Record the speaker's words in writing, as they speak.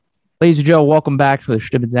Ladies and gentlemen, welcome back to the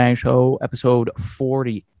Shtib and Zang Show, episode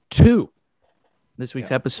 42. This week's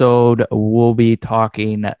episode, we'll be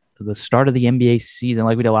talking the start of the NBA season,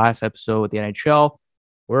 like we did last episode with the NHL.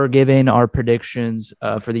 We're giving our predictions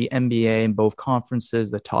for the NBA in both conferences,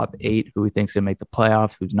 the top 8, who we think is going to make the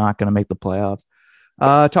playoffs, who's not going to make the playoffs.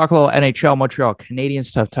 Talk a little NHL, Montreal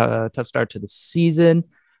Canadiens, tough start to the season.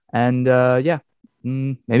 And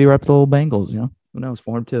maybe rep the little Bengals, Who knows,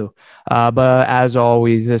 Form 2. But as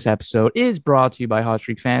always, this episode is brought to you by Hot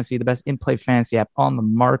Streak Fantasy, the best in-play fantasy app on the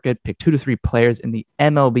market. Pick 2 to 3 players in the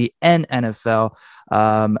MLB and NFL.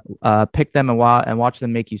 Pick them and watch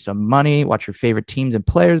them make you some money. Watch your favorite teams and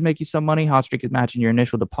players make you some money. Hot Streak is matching your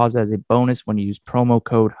initial deposit as a bonus when you use promo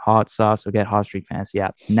code HOTSAUCE. So get Hot Streak Fantasy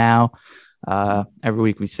app now. Every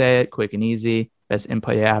week we say it, quick and easy. Best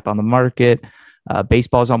in-play app on the market.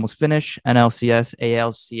 Baseball is almost finished. NLCS,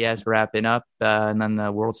 ALCS wrapping up, and then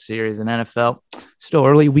the World Series and NFL. Still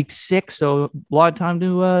early, week 6, so a lot of time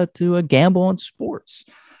to gamble on sports.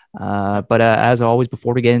 But as always,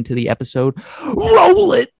 before we get into the episode,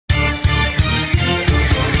 roll it.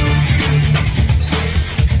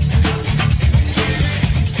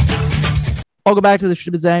 Welcome back to the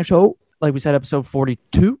Shtib and Zang Show. Like we said, episode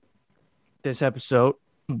 42. This episode,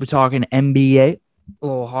 we'll be talking NBA, a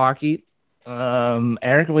little hockey.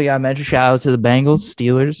 Eric, we got to mention shout out to the Bengals,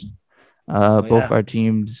 Steelers. Both our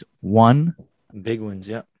teams won. Big wins,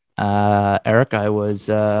 yeah. Eric, I was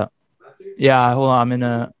hold on,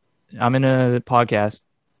 I'm in a podcast.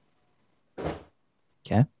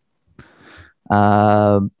 Okay.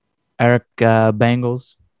 Eric,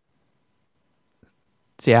 Bengals.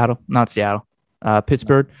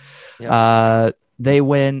 Pittsburgh. Yeah. They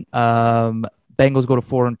win. Bengals go to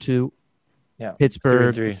 4-2. Yeah,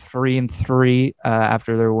 Pittsburgh 3-3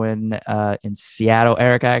 after their win in Seattle.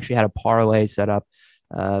 Eric, I actually had a parlay set up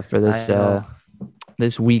for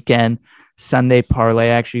this weekend. Sunday parlay. I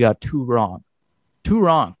actually got 2 wrong. 2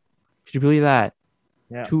 wrong. Could you believe that?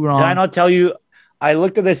 Yeah. 2 wrong. Did I not tell you? I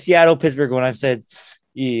looked at the Seattle-Pittsburgh one. I said,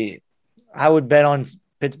 I would bet on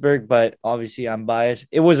Pittsburgh, but obviously I'm biased.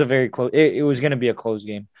 It was a very close. It was going to be a close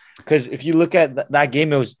game because if you look at that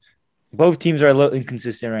game, it was both teams are a little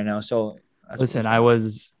inconsistent right now. So. Listen, I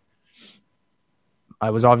was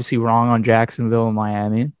obviously wrong on Jacksonville and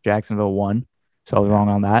Miami. Jacksonville won, so I was wrong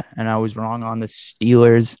on that. And I was wrong on the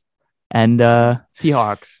Steelers and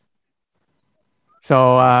Seahawks.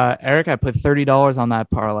 So, Eric, I put $30 on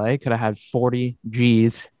that parlay. Could have had 40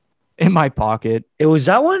 G's in my pocket. It was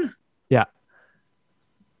that one? Yeah.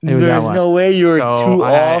 There's no way you were too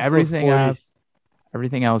off. Everything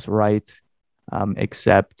else right,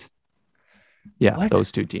 except... Yeah, what?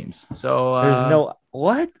 Those 2 teams. So there's no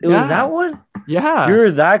what? It was that one? Yeah.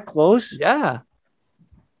 You're that close? Yeah.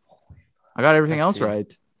 I got everything else crazy.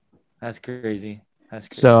 right. That's crazy.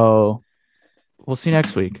 So we'll see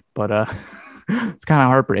next week. But it's kind of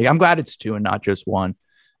heartbreaking. I'm glad it's 2 and not just 1.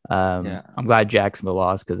 I'm glad Jacksonville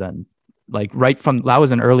lost because then that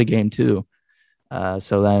was an early game too.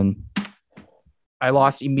 So then I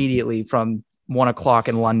lost immediately from 1:00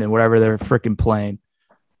 in London, whatever they're freaking playing.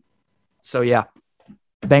 So, yeah,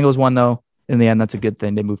 Bengals won, though. In the end, that's a good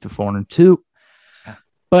thing. They moved to 4-2.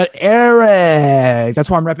 But, Eric, that's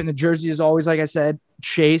why I'm repping the jersey as always, like I said.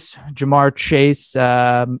 Jamar Chase.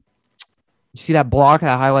 You see that block,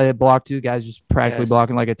 that highlighted block, too? Guys just practically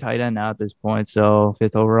blocking like a tight end now at this point. So,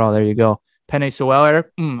 5th overall, there you go. Penei Sewell,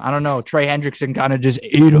 Eric. I don't know. Trey Hendrickson kind of just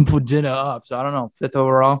ate him for dinner up. So, I don't know. 5th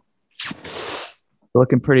overall.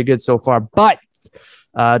 Looking pretty good so far. But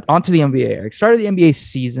on to the NBA, Eric. Start of the NBA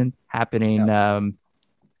season happening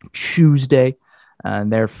Tuesday, and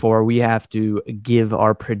therefore we have to give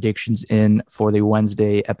our predictions in for the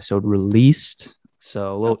Wednesday episode released.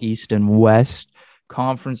 So a little East and West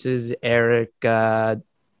conferences, Eric.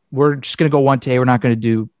 We're just going to go one day. We're not going to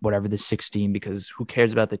do whatever the 16 because who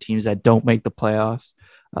cares about the teams that don't make the playoffs?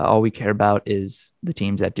 All we care about is the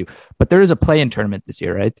teams that do. But there is a play-in tournament this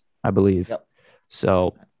year, right? I believe. Yep.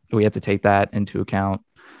 So we have to take that into account.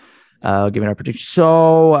 Giving our prediction.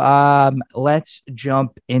 So let's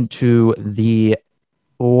jump into the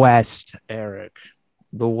West, Eric.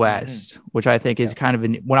 The West, which I think is kind of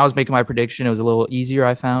when I was making my prediction, it was a little easier,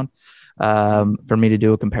 I found, for me to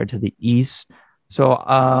do it compared to the East. So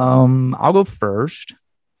I'll go first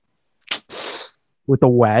with the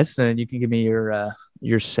West, and you can give me your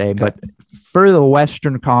say. Okay. But for the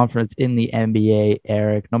Western Conference in the NBA,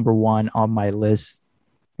 Eric, number 1 on my list.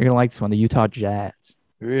 You're gonna like this one, the Utah Jazz.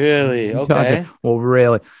 Really? Okay. Well,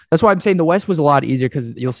 really. That's why I'm saying the West was a lot easier because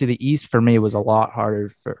you'll see the East for me was a lot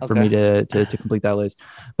harder for me to complete that list.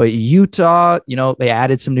 But Utah, they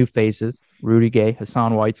added some new faces. Rudy Gay,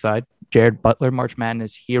 Hassan Whiteside. Jared Butler, March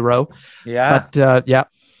Madness hero. Yeah. But yeah.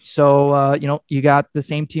 So, you got the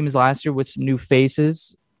same team as last year with some new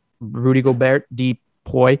faces. Rudy Gobert, Deep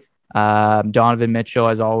Poi, Donovan Mitchell,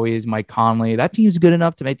 as always, Mike Conley. That team's good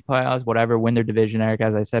enough to make the playoffs, whatever, win their division, Eric,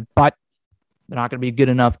 as I said. But they're not going to be good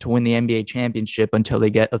enough to win the NBA championship until they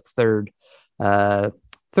get a third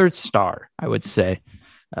star, I would say,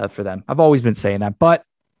 for them. I've always been saying that, but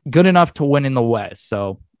good enough to win in the West.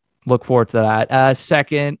 So look forward to that.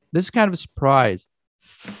 Second, this is kind of a surprise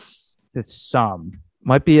to some.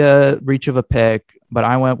 Might be a reach of a pick, but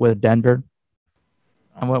I went with Denver.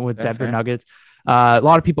 I went with Denver Nuggets. A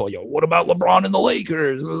lot of people, what about LeBron and the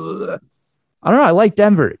Lakers? I don't know. I like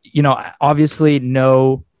Denver. Obviously,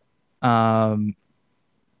 no Jamal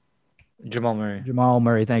Murray. Jamal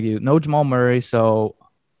Murray, thank you. No Jamal Murray, so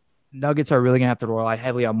Nuggets are really going to have to rely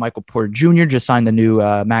heavily on Michael Porter Jr., just signed the new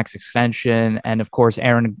max extension, and of course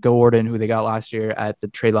Aaron Gordon, who they got last year at the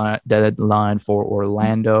trade deadline for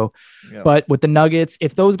Orlando. Yep. But with the Nuggets,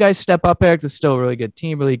 if those guys step up, Eric, it's still a really good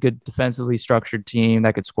team, really good defensively structured team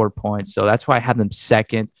that could score points. So that's why I have them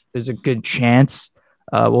second. There's a good chance.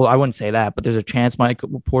 Well, I wouldn't say that, but there's a chance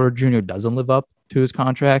Michael Porter Jr. doesn't live up to his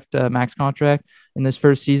contract, max contract in this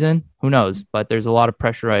first season. Who knows? But there's a lot of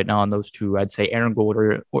pressure right now on those two. I'd say Aaron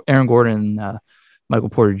Gordon, Michael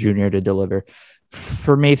Porter Jr. to deliver.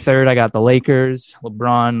 For me, third, I got the Lakers,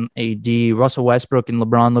 LeBron, AD, Russell Westbrook, and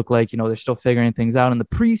LeBron look like, they're still figuring things out in the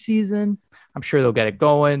preseason. I'm sure they'll get it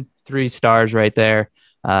going. 3 stars right there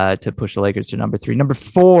to push the Lakers to number 3. Number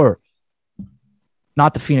 4,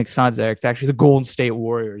 not the Phoenix Suns, Eric. It's actually the Golden State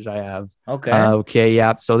Warriors I have. Okay.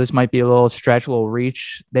 Yeah. So this might be a little stretch, a little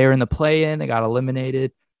reach. They're in the play-in. They got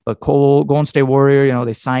eliminated. But Golden State Warrior,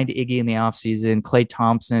 they signed Iggy in the offseason. Klay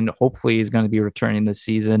Thompson, hopefully, is going to be returning this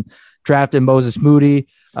season. Drafted Moses Moody.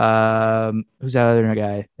 Who's that other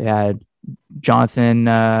guy? They had Jonathan,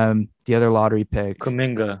 the other lottery pick.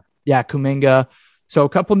 Kuminga. Yeah, Kuminga. So a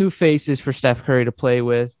couple new faces for Steph Curry to play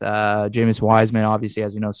with. James Wiseman, obviously,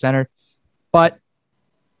 as we know, center. But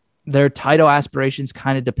their title aspirations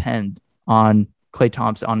kind of depend on Klay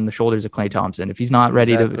Thompson, on the shoulders of Klay Thompson. If he's not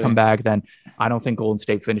ready to come back, then I don't think Golden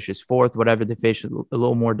State finishes 4th, whatever they finish a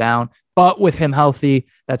little more down. But with him healthy,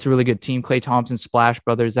 that's a really good team. Klay Thompson, Splash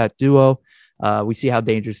Brothers, that duo. We see how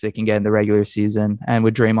dangerous they can get in the regular season. And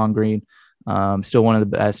with Draymond Green, still one of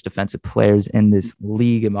the best defensive players in this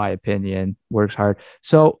league, in my opinion. Works hard.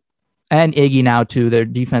 So, and Iggy now too. Their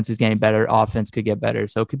defense is getting better. Offense could get better.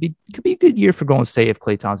 So it could be a good year for Golden State if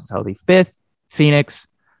Klay Thompson's healthy. 5th, Phoenix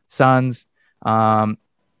Suns.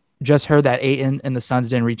 Just heard that Ayton and the Suns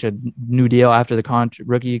didn't reach a new deal after the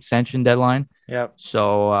rookie extension deadline. Yep.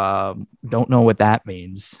 So don't know what that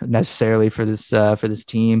means necessarily for this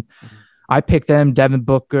team. Mm-hmm. I picked them. Devin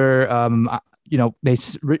Booker. They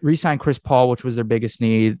re-signed Chris Paul, which was their biggest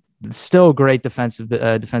need. Still a great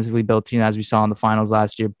defensively built team, as we saw in the finals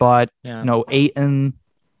last year. But Ayton,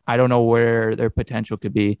 I don't know where their potential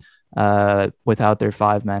could be without their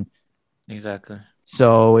 5 men. Exactly.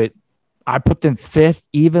 So I put them 5th,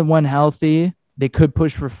 even when healthy. They could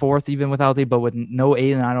push for 4th, even with healthy. But with no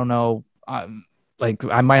Ayton, I don't know. I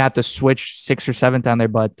might have to switch 6th or 7th down there,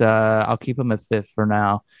 but I'll keep them at 5th for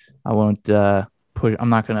now. I won't push. I'm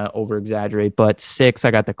not going to over exaggerate. But 6,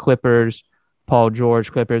 I got the Clippers. Paul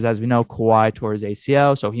George, Clippers, as we know, Kawhi tore his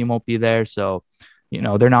ACL, so he won't be there. So,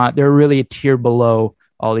 they're really a tier below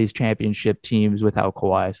all these championship teams without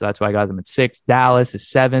Kawhi. So that's why I got them at 6. Dallas is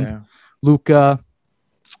 7th. Yeah. Luka,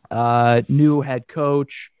 new head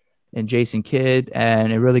coach, and Jason Kidd.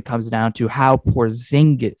 And it really comes down to how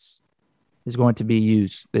Porzingis is going to be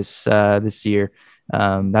used this year.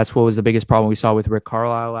 That's what was the biggest problem we saw with Rick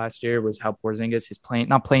Carlisle last year, was how Porzingis is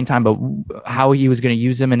not playing time, but how he was going to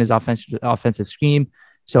use him in his offensive scheme.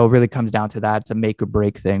 So it really comes down to that. It's a make or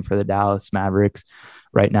break thing for the Dallas Mavericks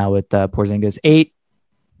right now with Porzingis. 8,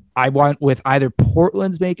 I went with either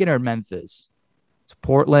Portland's making or Memphis. It's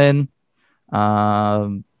Portland. They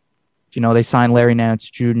signed Larry Nance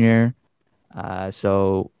Jr.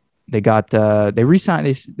 So they got they re-signed.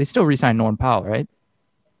 They still re-signed Norm Powell, right?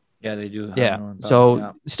 Yeah, they do. Yeah.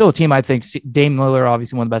 So still a team, I think. Dame Lillard,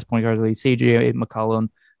 obviously one of the best point guards in the league. CJ McCollum.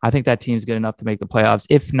 I think that team's good enough to make the playoffs.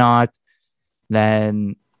 If not,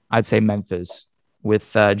 then I'd say Memphis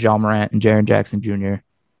with John Morant and Jaren Jackson Jr.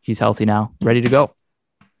 He's healthy now, ready to go.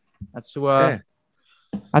 That's what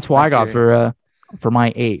I got for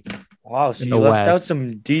my 8. Wow, so you left out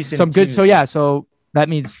some decent, good. Teams. So that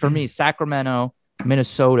means for me, Sacramento,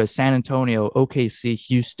 Minnesota, San Antonio, OKC,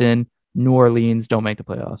 Houston, New Orleans don't make the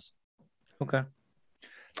playoffs. Okay,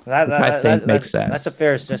 I think makes sense. That's a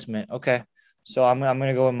fair assessment. Okay, so I'm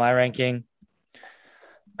gonna go with my ranking.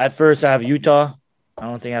 At first, I have Utah. I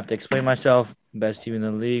don't think I have to explain myself. Best team in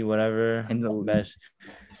the league, whatever. In the best.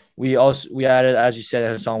 We added, as you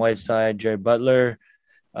said, Hassan Whiteside, Jared Butler,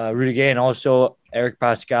 Rudy Gay, and also Eric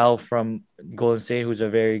Pascal from Golden State, who's a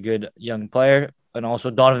very good young player, and also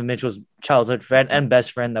Donovan Mitchell's childhood friend and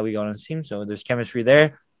best friend that we got on his team. So there's chemistry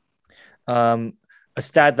there. A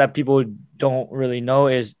stat that people don't really know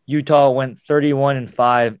is Utah went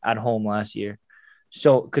 31-5 at home last year.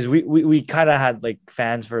 So because we kind of had like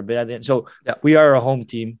fans for a bit at the end. So we are a home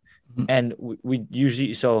team, and we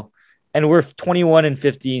usually and we're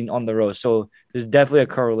 21-15 on the road. So there's definitely a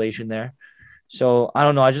correlation there. So I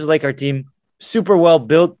don't know. I just like our team, super well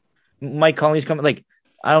built. Mike Conley's coming. Like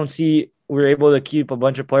I don't see we're able to keep a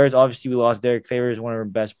bunch of players. Obviously, we lost Derek Favors, one of our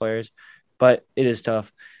best players, but it is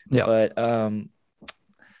tough. Yeah. But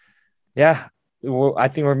yeah, I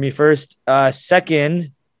think we're me first.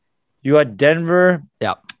 Second, you had Denver.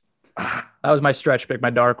 Yeah. That was my stretch pick, my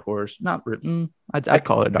dark horse. Not written. I'd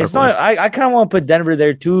call it a dark horse. Not. I kind of want to put Denver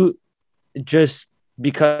there too, just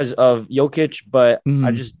because of Jokic. But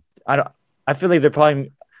I feel like they're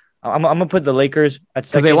probably. I'm gonna put the Lakers at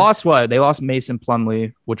second. Because they lost what? They lost Mason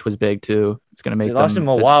Plumlee, which was big too. It's gonna make they lost him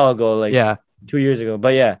a while ago, like 2 years ago.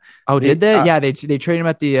 But yeah. Oh, did they? Yeah, they traded him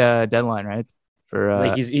at the deadline, right? For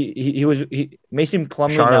like he was Mason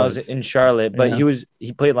Plumlee now is in Charlotte, but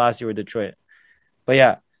he played last year with Detroit. But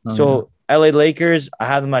yeah, LA Lakers, I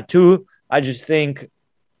have them at 2. I just think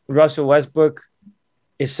Russell Westbrook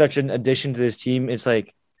is such an addition to this team. It's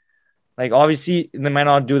like obviously they might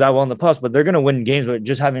not do that well in the playoffs, but they're gonna win games with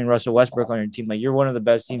just having Russell Westbrook on your team. Like you're one of the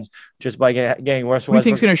best teams just by getting Russell. Who do you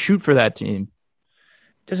think's gonna shoot for that team?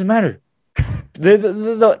 Doesn't matter.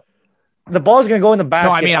 The ball is going to go in the basket.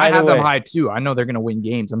 No, I mean, I have them high too. I know they're going to win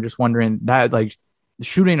games. I'm just wondering that, like,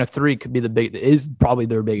 shooting a 3 could be is probably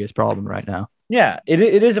their biggest problem right now. Yeah, it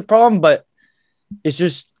is a problem, but it's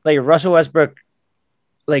just like Russell Westbrook,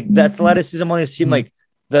 like the athleticism on this team, like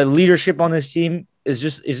the leadership on this team is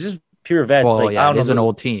just pure vets. Well, like, yeah, it is an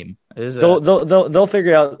old team. They'll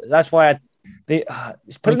figure it out. That's why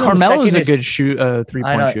Carmelo's a good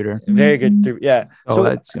 3-point shooter. Very good. Yeah. So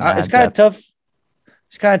it's kind of tough.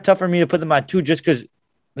 It's kind of tough for me to put them at 2 just because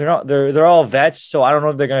they're all vets. So I don't know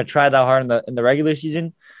if they're going to try that hard in the regular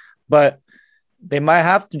season, but they might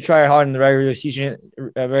have to try hard in the regular season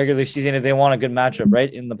if they want a good matchup,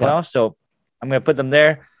 right, in the playoffs. So I'm going to put them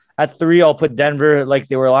there. At 3, I'll put Denver like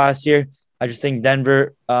they were last year. I just think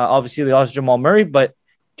Denver, obviously they lost Jamal Murray, but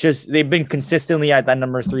just they've been consistently at that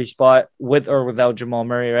number 3 spot with or without Jamal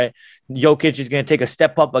Murray, right? Jokic is going to take a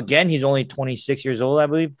step up again. He's only 26 years old, I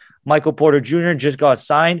believe. Michael Porter Jr. just got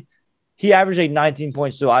signed. He averaged like 19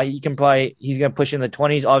 points, so he's going to push in the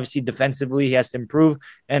 20s. Obviously, defensively, he has to improve.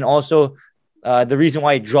 And also, the reason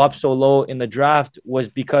why he dropped so low in the draft was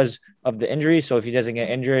because of the injury. So if he doesn't get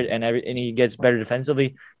injured and he gets better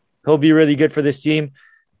defensively, he'll be really good for this team.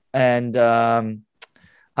 And I don't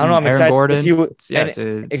know. I'm excited Gordon. to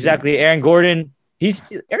see exactly. Aaron Gordon.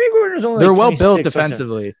 Aaron Gordon is only. They're well built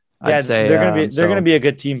defensively. I'd say they're gonna be a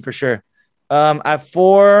good team for sure. At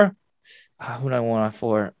 4, who do I want at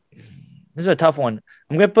 4? This is a tough one.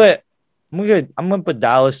 I'm gonna put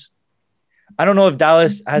Dallas. I don't know if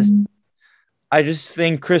Dallas has. I just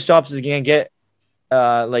think Kristaps is gonna get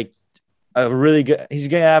like a really good. He's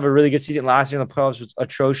gonna have a really good season. Last year in the playoffs was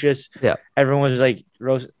atrocious. Yeah, everyone was like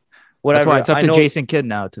whatever. That's why it's up to Jason Kidd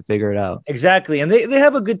now to figure it out. Exactly, and they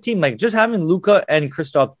have a good team. Like just having Luka and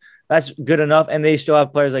Kristaps. That's good enough, and they still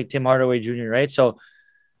have players like Tim Hardaway Jr., right? So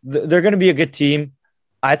they're going to be a good team.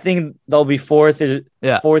 I think they'll be 4th.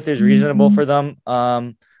 Fourth is reasonable for them.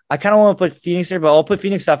 I kind of want to put Phoenix there, but I'll put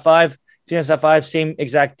Phoenix at 5. Phoenix at 5, same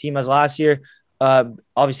exact team as last year.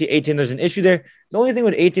 Obviously, 18, there's an issue there. The only thing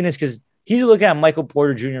with 18 is because he's looking at Michael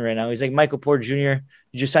Porter Jr. right now. He's like, Michael Porter Jr.,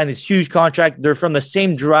 you just signed this huge contract. They're from the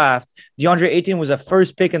same draft. DeAndre Ayton was a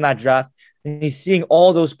first pick in that draft, and he's seeing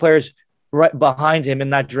all those players right behind him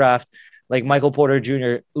in that draft, like Michael Porter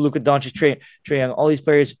Jr., Luka Doncic, Trae Young, all these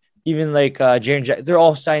players, even like Jaren Jackson, they're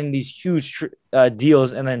all signing these huge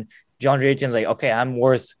deals. And then DeAndre Ayton's like, okay, I'm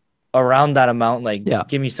worth around that amount. Like,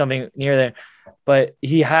 give me something near there. But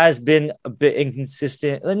he has been a bit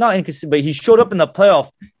inconsistent. Not inconsistent, but he showed up in the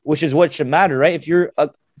playoff, which is what should matter, right? If you're a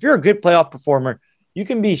good playoff performer, you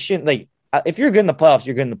can be shit. Like, if you're good in the playoffs,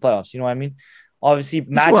 you're good in the playoffs. You know what I mean? Obviously,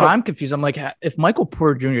 that's where I'm confused. I'm like, if Michael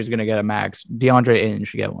Porter Jr. is going to get a max, DeAndre Ayton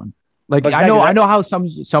should get one. Like, exactly. I know how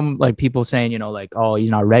some like people saying, like, oh, he's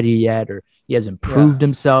not ready yet, or he hasn't proved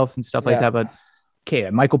himself and stuff like that. But okay,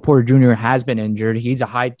 Michael Porter Jr. has been injured. He's a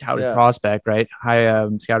high touted prospect, right? High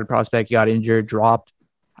scouted prospect. He got injured, dropped.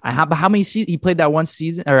 How many he played that one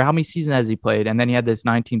season, or how many seasons has he played? And then he had this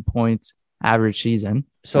 19 points average season.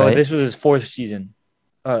 So this was his 4th season.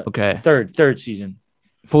 Okay. Third season.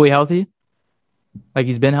 Fully healthy? Like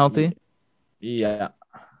he's been healthy? Yeah.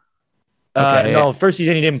 Okay. No, first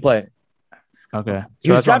season he didn't play. Okay. So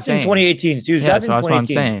He was that's what I'm drafted in saying. 2018. So he was drafted in that's what I'm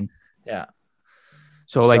 2018. saying. Yeah.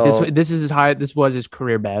 So like this is his high. This was his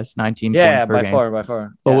career best, 19 points per game. By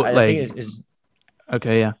far. But yeah, like, I think it's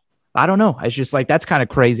okay, yeah. I don't know. It's just like that's kind of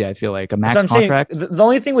crazy. I feel like a max contract. The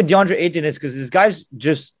only thing with DeAndre Ayton is because this guy's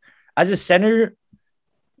just as a center,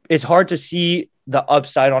 it's hard to see the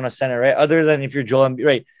upside on a center, right? Other than if you're Joel Embiid,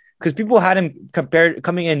 right? Because people had him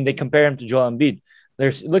coming in, they compare him to Joel Embiid.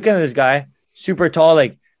 They're looking at this guy, super tall,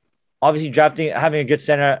 like obviously having a good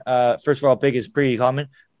center, first overall pick is pretty common,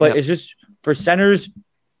 but it's just for centers,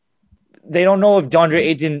 they don't know if DeAndre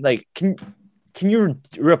Ayton like can you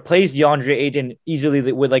replace DeAndre Ayton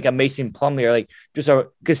easily with like a Mason Plumlee or like just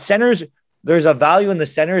because centers there's a value in the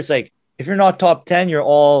center. It's like if you're not top 10, you're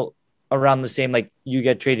all around the same. Like you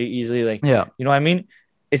get traded easily. Like you know what I mean?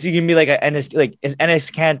 Is he gonna be like a Enes like is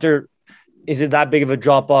Enes Kanter? Is it that big of a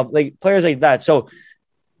drop off? Like players like that. So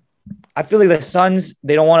I feel like the Suns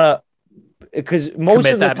they don't want to because most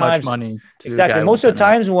of the times money exactly most of the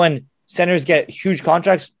times when centers get huge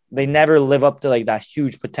contracts they never live up to like that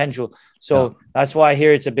huge potential. So that's why I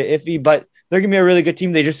hear it's a bit iffy, but they're going to be a really good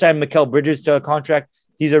team. They just signed Mikal Bridges to a contract.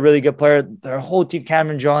 He's a really good player. Their whole team,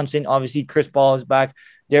 Cameron Johnson, obviously Chris Paul is back.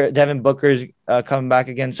 Devin Booker's coming back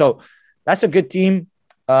again. So that's a good team.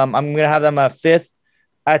 I'm going to have them at 5th.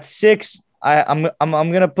 At 6, I'm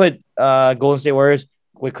going to put Golden State Warriors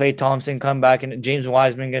with Klay Thompson come back and James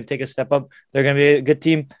Wiseman going to take a step up. They're going to be a good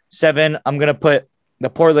team. 7, I'm going to put the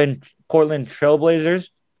Portland Trailblazers.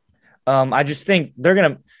 I just think they're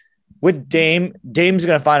gonna with Dame's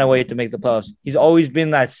gonna find a way to make the playoffs. He's always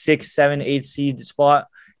been that 6, 7, 8 seed spot.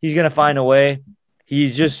 He's gonna find a way.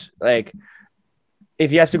 He's just like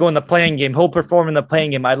if he has to go in the playing game, he'll perform in the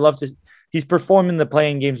playing game. I'd love to. He's performed in the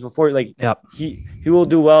playing games before. Like he will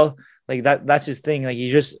do well. Like that's his thing. Like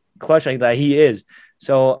he's just clutch like that. He is.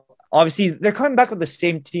 So obviously they're coming back with the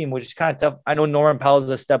same team, which is kind of tough. I know Norman Powell's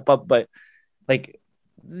a step up, but like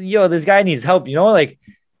this guy needs help. Like.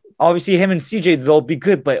 Obviously, him and CJ, they'll be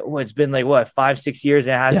good, but it's been like, 5-6 years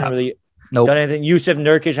and it hasn't really done anything. Yusuf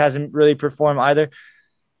Nurkic hasn't really performed either.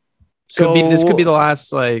 So this could be the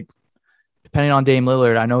last, like, depending on Dame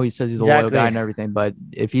Lillard. I know he says he's a loyal guy and everything, but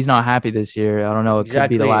if he's not happy this year, I don't know. It could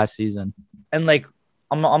be the last season. And, like,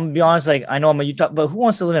 I'm gonna be honest, like, I know I'm a Utah, but who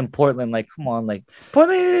wants to live in Portland? Like, come on, like,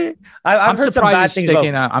 Portland. I've heard some bad things about.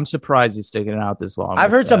 I'm surprised he's sticking out this long.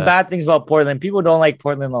 I've heard some bad things about Portland. People don't like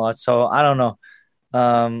Portland a lot, so I don't know.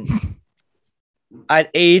 At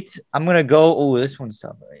 8, I'm gonna go. Oh, this one's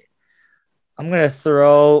tough. Right? I'm gonna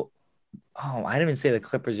throw. Oh, I didn't even say the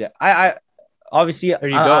Clippers yet. I obviously there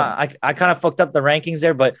you go. I kind of fucked up the rankings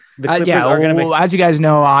there, but the Clippers are gonna make. As you guys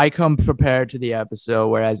know, I come prepared to the episode,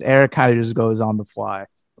 whereas Eric kind of just goes on the fly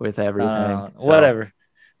with everything. Whatever.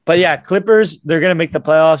 But yeah, Clippers. They're gonna make the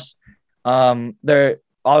playoffs. They're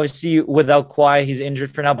obviously without Kawhi. He's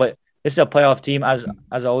injured for now, but. This is a playoff team, as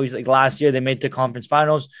always. Like last year, they made the conference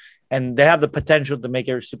finals, and they have the potential to make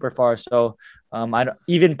it super far. So,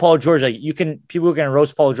 even Paul George, like people can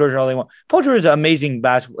roast Paul George all they want. Paul George is an amazing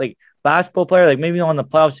basketball player. Like maybe not in the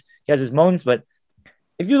playoffs, he has his moments, but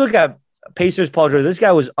if you look at Pacers, Paul George, this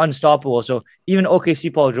guy was unstoppable. So even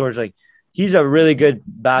OKC, Paul George, like he's a really good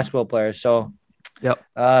basketball player. So,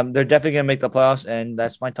 they're definitely gonna make the playoffs, and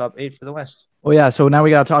that's my top 8 for the West. Well, yeah. So now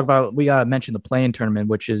we got to mention the play-in tournament,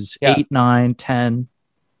 which is 8, 9, 10.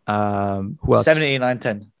 Who else? 7, 8, 9,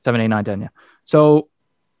 10. 7, 8, 9, 10. Yeah. So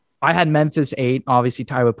I had Memphis 8, obviously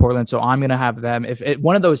tied with Portland. So I'm gonna have them. If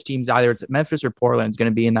one of those teams, either it's Memphis or Portland, is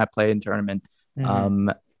gonna be in that play-in tournament.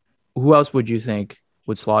 Mm-hmm. Who else would you think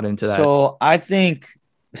would slot into that? So I think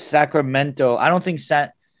Sacramento. I don't think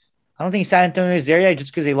San Antonio is there yet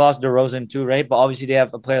just because they lost DeRozan too, right? But obviously they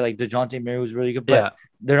have a player like DeJounte Murray who's really good, but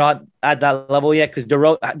they're not at that level yet because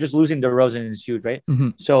just losing DeRozan is huge, right? Mm-hmm.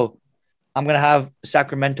 So I'm going to have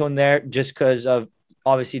Sacramento in there just because of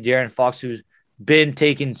obviously De'Aaron Fox, who's been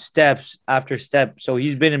taking steps after step. So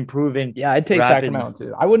he's been improving. Yeah, I'd take Sacramento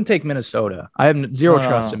too. I wouldn't take Minnesota. I have zero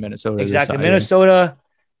trust in Minnesota. Exactly. Minnesota,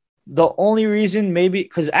 the only reason maybe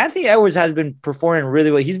because Anthony Edwards has been performing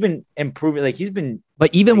really well. He's been improving. Like he's been.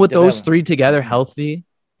 But even with those three together healthy,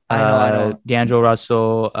 I know. D'Angelo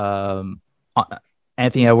Russell,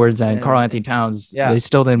 Anthony Edwards, and Karl Anthony Towns, they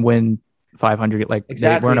still didn't win 500. Like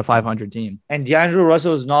they weren't a 500 team. And D'Angelo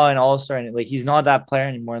Russell is not an all-star, and like he's not that player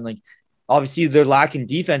anymore. And like obviously they're lacking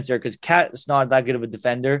defense there because Cat's not that good of a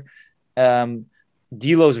defender.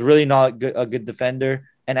 D'Lo's really not a good defender,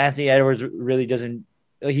 and Anthony Edwards really doesn't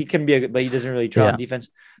he can be, but he doesn't really try on defense.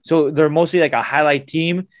 So they're mostly like a highlight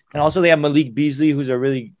team, and also they have Malik Beasley, who's a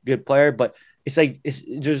really good player. But it's like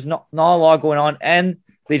there's not a lot going on, and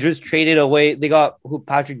they just traded away. They got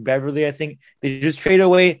Patrick Beverly, I think. They just traded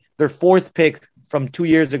away their 4th pick from 2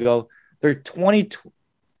 years ago. Their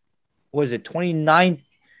 29?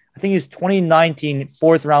 I think it's 2019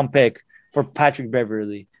 4th round pick for Patrick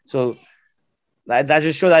Beverly. So that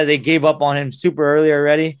just shows that they gave up on him super early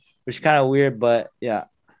already, which is kind of weird, but yeah.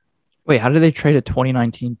 Wait, how did they trade a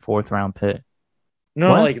 2019 4th round pick?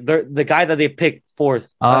 No, like the guy that they picked 4th.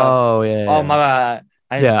 Yeah. Oh my God.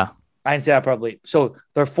 I didn't say that probably. So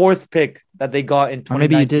their 4th pick that they got in 2019. Or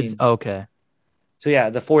maybe you did. Okay. So yeah,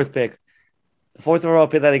 the 4th pick. The 4th overall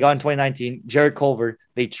pick that they got in 2019, Jarrett Culver,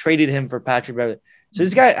 they traded him for Patrick Beverly. So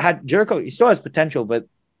this guy had Jericho. He still has potential, but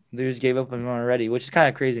they just gave up on him already, which is kind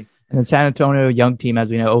of crazy. And then San Antonio, young team, as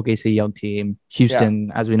we know. OKC, young team.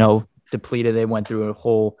 Houston, as we know, depleted. They went through a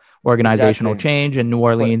whole organizational change. And New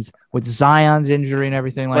Orleans, with Zion's injury and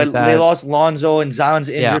everything like that. But they lost Lonzo, and Zion's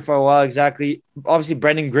injured for a while. Exactly. Obviously,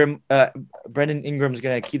 Brandon Ingram's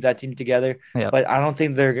gonna keep that team together. Yeah. But I don't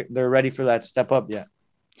think they're ready for that step up yet.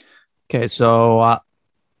 Okay, so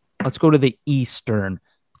let's go to the Eastern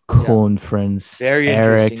Conference. Very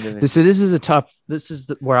interesting. This is a tough. This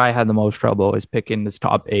is where I had the most trouble is picking this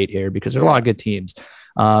top 8 here because there's a lot of good teams.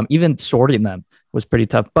 Even sorting them was pretty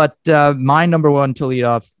tough. But my number 1 to lead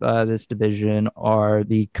off this division are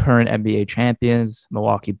the current NBA champions,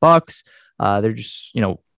 Milwaukee Bucks. They're just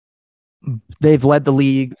they've led the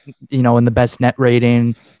league, in the best net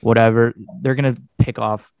rating, whatever. They're gonna pick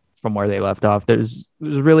off from where they left off. There's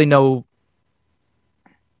really no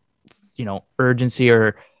urgency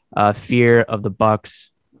or fear of the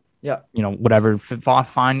Bucks. Yeah. Whatever.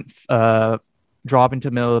 Fine. Drop into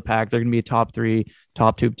the middle of the pack. They're going to be a top 3,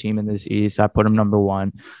 top 2 team in this East. I put them number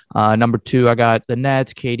 1. Number 2, I got the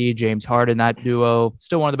Nets, KD, James Harden. That duo,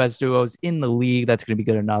 still one of the best duos in the league. That's going to be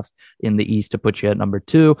good enough in the East to put you at number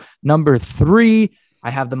 2. Number 3,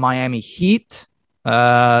 I have the Miami Heat.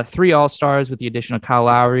 3 All-Stars with the addition of Kyle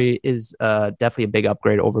Lowry is definitely a big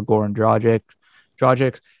upgrade over Goran Dragic.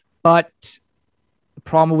 But the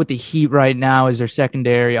problem with the Heat right now is their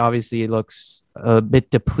secondary obviously looks a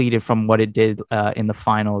bit depleted from what it did in the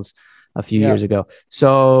finals a few years ago.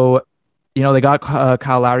 So, they got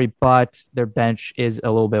Kyle Lowry, but their bench is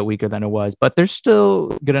a little bit weaker than it was. But they're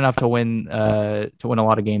still good enough to win a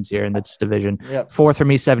lot of games here in this division. Yep. 4th for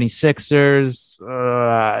me, 76ers.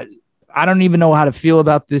 I don't even know how to feel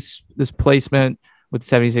about this placement with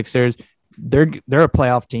the 76ers. They're a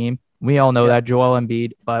playoff team. We all know that, Joel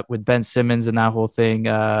Embiid, but with Ben Simmons and that whole thing,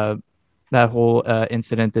 that whole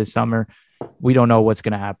incident this summer, we don't know what's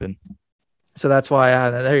going to happen. So that's why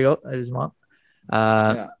there you go. That is Mom.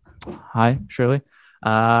 Hi, Shirley.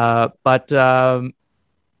 But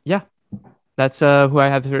that's who I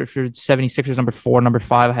have for 76ers, number 4. Number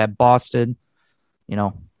 5, I had Boston.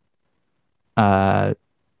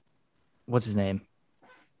 What's his name?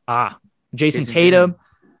 Jason Tatum.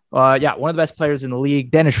 One of the best players in the league.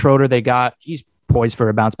 Dennis Schroeder, he's poised for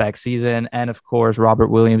a bounce back season. And of course, Robert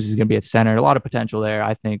Williams is going to be at center. A lot of potential there.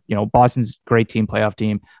 I think, Boston's great team, playoff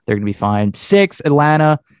team. They're going to be fine. 6,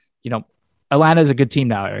 Atlanta. Atlanta is a good team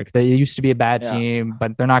now, Eric. They used to be a bad team,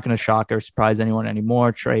 but they're not going to shock or surprise anyone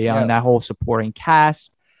anymore. Trae Young, that whole supporting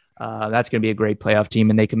cast. That's going to be a great playoff team,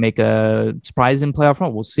 and they can make a surprising playoff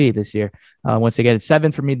run. We'll see this year. Once they get it,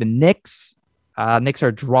 7 for me, the Knicks. Knicks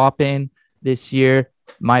are dropping this year.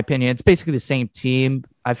 In my opinion, it's basically the same team.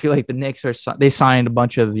 I feel like the Knicks they signed a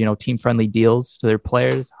bunch of team-friendly deals to their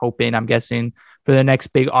players, hoping, I'm guessing, for the next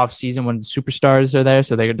big offseason when the superstars are there.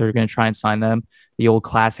 So they're going to try and sign them. The old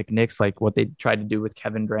classic Knicks, like what they tried to do with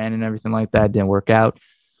Kevin Durant and everything like that, didn't work out.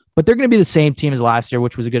 But they're going to be the same team as last year,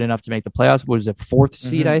 which was good enough to make the playoffs. It was a 4th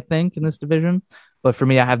seed, I think, in this division. But for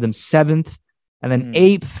me, I have them 7th. And then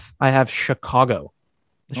 8th, I have Chicago.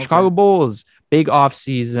 The Chicago Bulls, big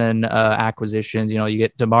offseason acquisitions. You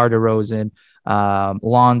get DeMar DeRozan,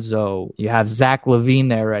 Lonzo. You have Zach LaVine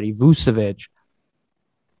there already, Vucevic.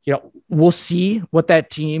 We'll see what that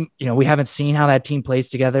team, we haven't seen how that team plays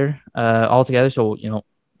together all together. So,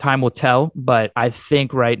 time will tell. But I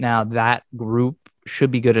think right now that group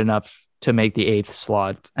should be good enough to make the 8th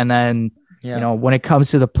slot. And then, when it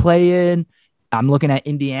comes to the play-in, I'm looking at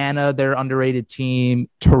Indiana, their underrated team.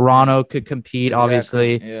 Toronto could compete,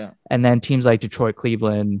 obviously. Yeah. And then teams like Detroit,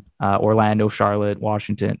 Cleveland, Orlando, Charlotte,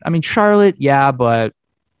 Washington. I mean, Charlotte, but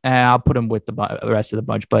I'll put them with the rest of the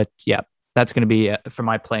bunch. But, that's going to be for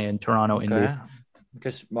my play in Toronto, Indy.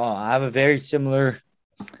 Because I have a very similar.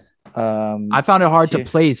 I found it hard to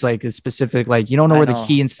place, like a specific, you don't know where the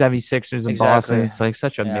Heat and 76ers and Boston. It's like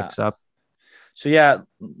such a mix up. So yeah,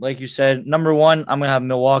 like you said, number one, I'm gonna have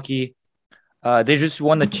Milwaukee. They just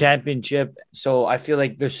won the championship, so I feel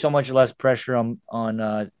like there's so much less pressure on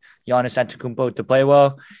Giannis Antetokounmpo to play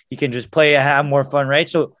well. He can just play and have more fun, right?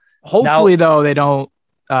 So Hopefully, now, though, they don't,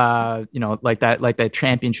 like that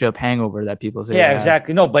championship hangover that people say. yeah,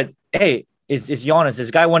 exactly. No, but hey, it's Giannis.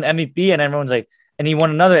 This guy won MVP, and everyone's like, and he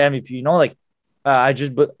won another MVP. You know, like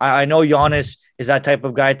but I know Giannis is that type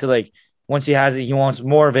of guy to like once he has it, he wants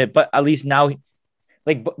more of it. But at least now,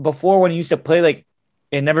 like before when he used to play, like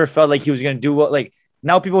it never felt like he was gonna do what. Like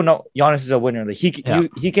now people know Giannis is a winner. Like he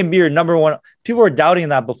can be your number one. People were doubting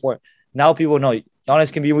that before. Now people know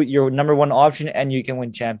Giannis can be your number one option, and you can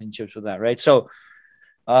win championships with that, right? So,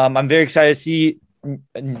 I'm very excited to see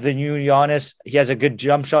the new Giannis. He has a good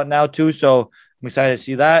jump shot now too, so I'm excited to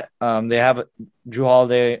see that. They have Drew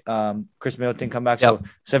Holiday, Chris Middleton come back, so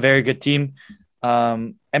it's a very good team.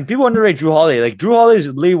 And people underrate Drew Holiday. Like Drew Holiday is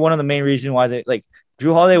literally one of the main reasons why they like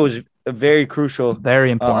Drew Holiday was very crucial,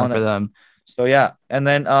 very important for them. So yeah, and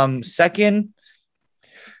then second,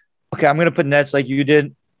 okay, I'm gonna put Nets like you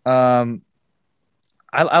did. I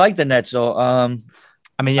like the Nets. So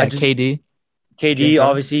KD,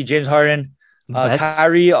 obviously James Harden,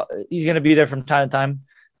 Kyrie. He's gonna be there from time to time.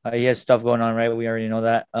 He has stuff going on, right? We already know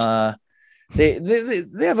that.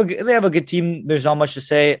 They have a good team. There's not much to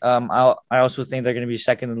say. I also think they're gonna be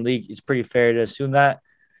second in the league. It's pretty fair to assume that.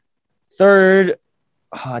 Third,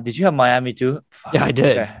 did you have Miami too? Yeah, I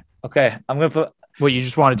did. Okay. I'm gonna put. What, you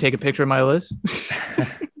just want to take a picture of my list?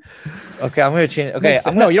 Okay, I'm gonna change. Okay,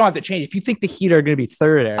 no, you don't have to change. If you think the Heat are gonna be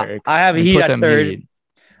third, Eric, I have Heat at third.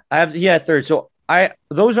 I have Heat at third. So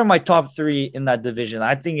those are my top three in that division.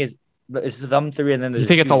 I think it's them three, and then you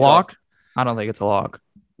think it's a lock? I don't think it's a lock.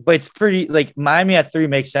 But it's pretty like Miami at three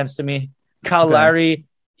makes sense to me. Kyle Lowry,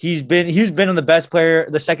 he's been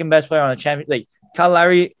the second best player on the champion. Like Kyle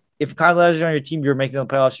Lowry, if Kyle Lowry's on your team, you're making the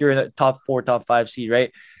playoffs. You're in the top 4, top 5 seed,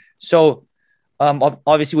 right? So,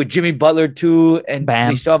 obviously with Jimmy Butler too, and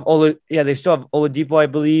they still have Oladipo, I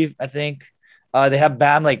believe. I think they have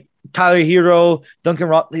Bam, like Tyler Hero, Duncan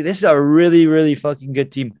Robinson. This is a really, really fucking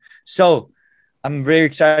good team. So I'm very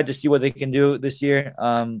excited to see what they can do this year.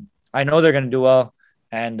 I know they're gonna do well,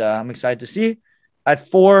 and I'm excited to see. At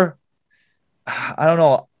 4, I don't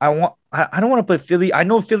know. I don't want to put Philly. I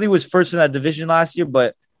know Philly was first in that division last year,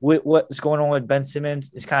 but with what's going on with Ben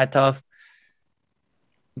Simmons, it's kind of tough.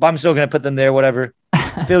 But I'm still gonna put them there. Whatever.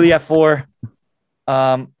 Philly at 4.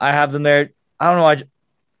 I have them there. I don't know.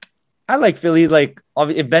 I like Philly. Like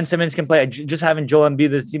if Ben Simmons can play, just having Joel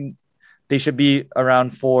Embiid the team, they should be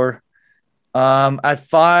around 4. At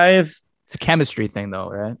 5, it's a chemistry thing though,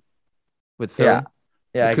 right? With Philly.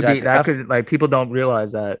 Yeah, exactly. Like people don't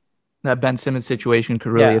realize that Ben Simmons situation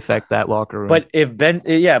could really affect that locker room. But if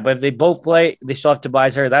they both play, they still have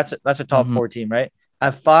Tobias Harris. That's a top 4 team, right?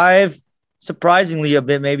 At 5, surprisingly a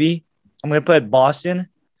bit maybe, I'm gonna put Boston.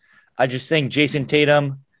 I just think Jason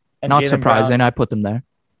Tatum and not Jaylen surprising. Brown. I put them there.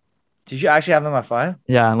 Did you actually have them at 5?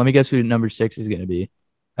 Yeah, let me guess who number 6 is gonna be.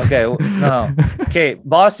 Okay, no. Okay,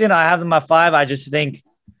 Boston. I have them at 5. I just think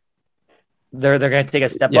they're gonna take a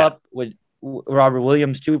step up with Robert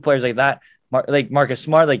Williams, 2 players like that, like Marcus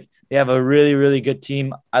Smart. Like they have a really, really good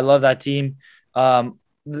team. I love that team.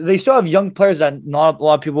 They still have young players that not a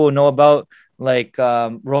lot of people know about, like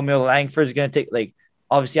Romeo Langford is gonna take. Like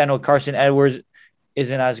obviously, I know Carson Edwards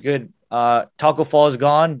isn't as good. Taco Fall is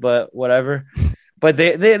gone, but whatever. But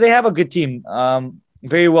they have a good team.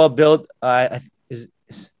 Very well built.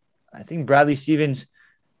 I think Bradley Stevens.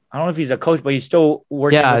 I don't know if he's a coach, but he's still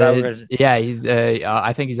working. He's.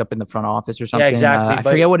 I think he's up in the front office or something. Yeah, exactly. I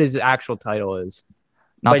forget what his actual title is.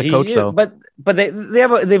 Not the coach though. But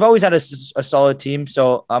they've always had a solid team.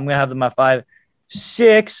 So I'm gonna have them at 5.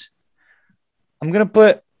 6. I'm gonna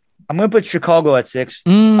put Chicago at 6.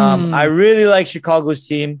 I really like Chicago's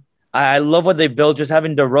team. I love what they built. Just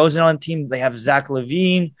having DeRozan on the team. They have Zach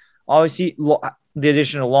LaVine. Obviously, the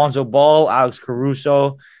addition of Lonzo Ball, Alex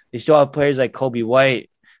Caruso. They still have players like Kobe White.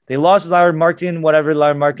 They lost Larry Marketing.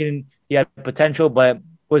 Larry Marketing, he had potential, but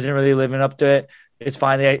wasn't really living up to it. It's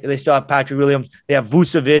fine. They still have Patrick Williams. They have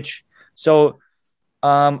Vucevic. So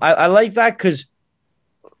I like that because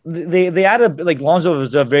they added, like, Lonzo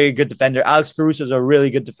was a very good defender. Alex Caruso is a really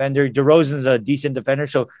good defender. DeRozan's a decent defender.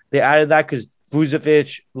 So they added that because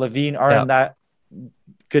Vucevic, LaVine aren't that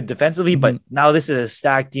good defensively. But now this is a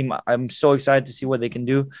stacked team. I'm so excited to see what they can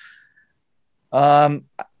do.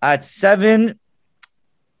 At 7,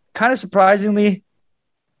 kind of surprisingly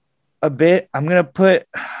a bit, I'm going to put,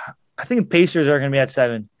 I think Pacers are going to be at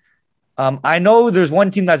 7. I know there's one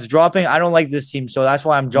team that's dropping. I don't like this team, so that's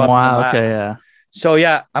why I'm dropping them. Okay, yeah. So,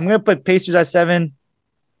 yeah, I'm going to put Pacers at 7.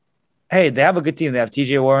 hey, they have a good team. They have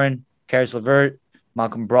T.J. Warren, Karis LeVert,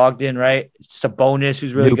 Malcolm Brogdon, right? Sabonis,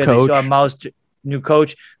 who's really good. They still have new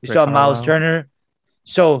coach. They still have Miles Turner.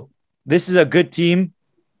 So this is a good team.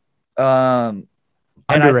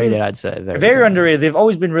 Underrated, I'd say. Very underrated. They've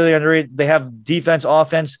always been really underrated. They have defense,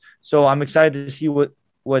 offense. So I'm excited to see what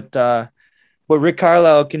Rick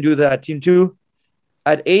Carlisle can do to that team too.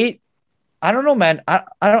 At 8, I don't know, man. I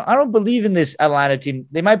don't believe in this Atlanta team.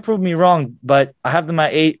 They might prove me wrong, but I have them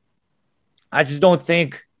at 8. I just don't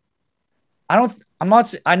think. I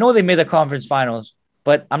know they made the conference finals,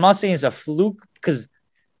 but I'm not saying it's a fluke because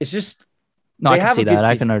it's just. No, I can see that.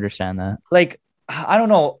 I can understand that. Like, I don't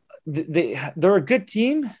know. They're a good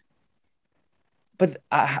team, but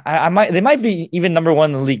they might be even number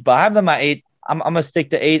 1 in the league. But I have them at 8. I'm gonna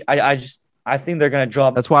stick to 8. I think they're gonna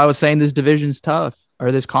drop. That's why I was saying this division's tough,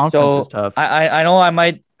 or this conference is tough. I know I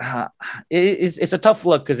might. It's a tough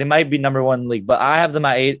look because they might be number 1 in the league, but I have them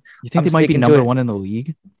at 8. You think they might be number 1 in the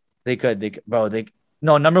league? They could, bro.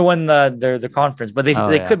 No, number 1 their conference, but they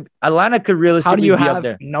could. Atlanta could realistically be up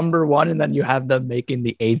there. Number 1 and then you have them making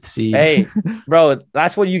the 8th seed? Hey, bro,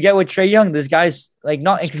 that's what you get with Trae Young. This guy's like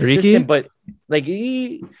not inconsistent, but like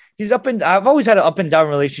he's up and. I've always had an up and down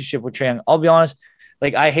relationship with Trae Young. I'll be honest.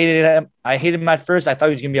 Like I hated him. I hated him at first. I thought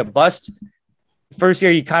he was gonna be a bust. First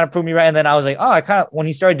year, he kind of proved me right, and then I was like, when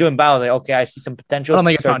he started doing bad, I was like, okay, I see some potential. I don't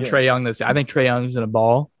think it's on Trae Young this year. I think Trae Young's in a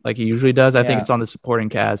ball like he usually does. I think it's on the supporting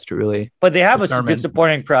cast to really. But they have a good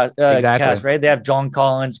supporting cast, right? They have John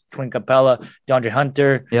Collins, Clint Capella, DeAndre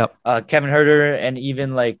Hunter, Kevin Huerter, and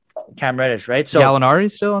even like Cam Reddish, right? So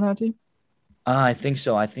Gallinari's still on that team. I think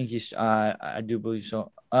so. I think he's. I do believe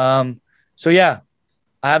so. So yeah,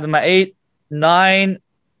 I have them at 8, 9.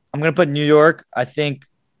 I'm gonna put New York. I think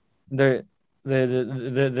they're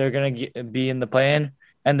gonna be in the play-in,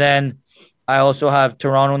 and then I also have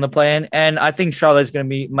Toronto in the play-in, and I think Charlotte's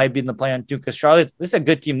might be in the play-in too, because Charlotte, this is a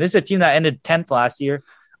good team. This is a team that ended 10th last year.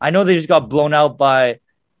 I know they just got blown out by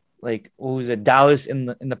Dallas in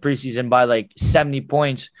the preseason by like 70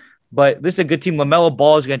 points, but this is a good team. LaMelo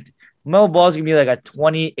Ball is gonna be like a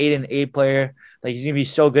 28-8 player. Like he's gonna be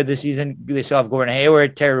so good this season. They still have Gordon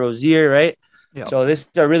Hayward, Terry Rozier, right? Yep. So this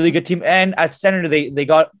is a really good team. And at center, they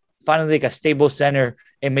got finally like a stable center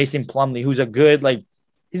in Mason Plumlee, who's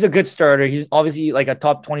he's a good starter. He's obviously like a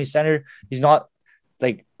top 20 center. He's not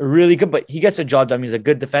like really good, but he gets the job done. He's a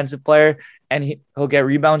good defensive player, and he'll get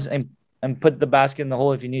rebounds and put the basket in the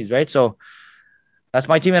hole if he needs, right? So that's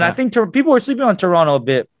my team. And I think people are sleeping on Toronto a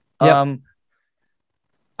bit. Yep.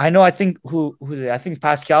 I think I think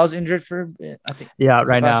Pascal's injured for a bit.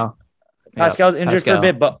 Now. Pascal's injured for a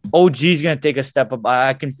bit, but OG's going to take a step up.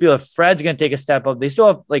 I can feel if Fred's going to take a step up. They still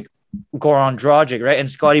have like Goran Dragic, right? And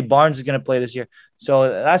Scotty Barnes is going to play this year. So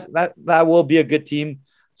that will be a good team.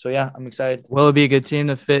 So yeah, I'm excited. Will it be a good team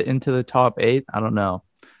to fit into the top 8? I don't know.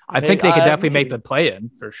 I think they could definitely make the play-in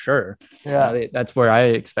for sure. Yeah. That's where I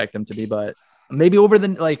expect them to be, but maybe over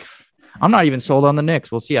I'm not even sold on the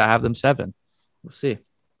Knicks. We'll see. I have them 7. We'll see.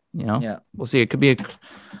 We'll see. It could be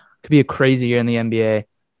a crazy year in the NBA.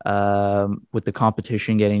 With the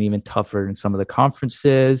competition getting even tougher in some of the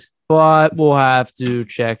conferences, but we'll have to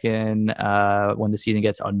check in when the season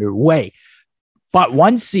gets underway. But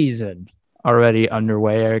one season already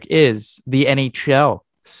underway, Eric, is the NHL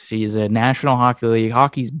season. National Hockey League.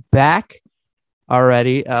 Hockey's back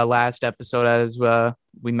already. Last episode, as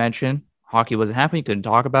we mentioned, hockey wasn't happening. Couldn't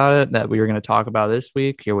talk about it. That we were going to talk about this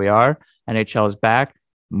week. Here we are. NHL is back.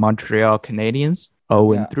 Montreal Canadiens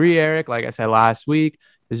 0-3, Eric. Like I said last week,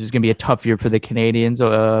 this is going to be a tough year for the Canadiens.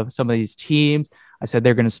 Some of these teams, I said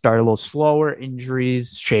they're going to start a little slower.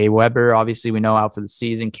 Injuries, Shea Weber, obviously we know out for the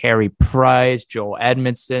season. Carey Price, Joel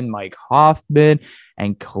Edmondson, Mike Hoffman,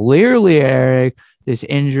 and clearly, Eric, this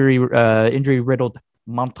injury-riddled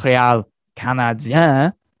Montreal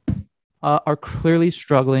Canadiens are clearly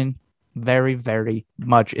struggling very, very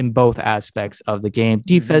much in both aspects of the game,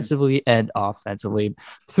 defensively and offensively.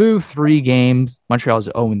 Through 3 games, Montreal is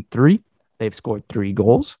 0-3. They've scored 3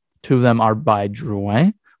 goals. 2 of them are by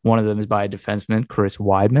Drouin. One of them is by a defenseman, Chris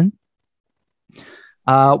Weidman.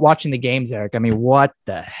 Watching the games, Eric, I mean, what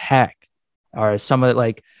the heck are some of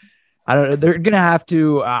it? I don't know. They're going to have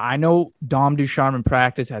to. I know Dom Ducharme in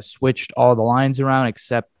practice has switched all the lines around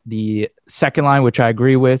except the second line, which I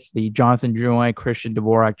agree with, the Jonathan Drouin, Christian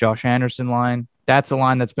Dvorak, Josh Anderson line. That's a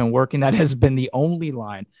line that's been working. That has been the only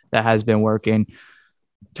line that has been working.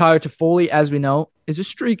 Tyler Toffoli, as we know, is a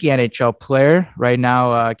streaky NHL player right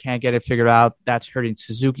now. Can't get it figured out. That's hurting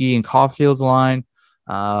Suzuki and Caulfield's line.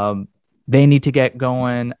 They need to get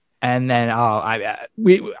going. And then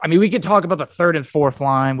we could talk about the third and fourth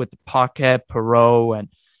line with the Paquette, Perreault,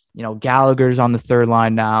 and Gallagher's on the third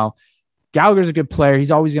line now. Gallagher's a good player.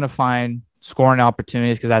 He's always going to find scoring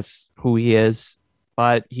opportunities because that's who he is.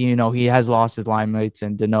 But he has lost his line mates,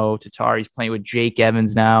 and Dano, Tatar. He's playing with Jake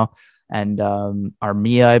Evans now and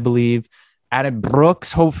Armia, I believe. Adam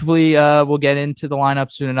Brooks, hopefully, will get into the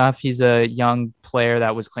lineup soon enough. He's a young player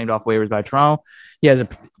that was claimed off waivers by Toronto. He was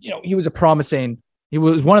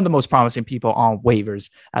one of the most promising people on waivers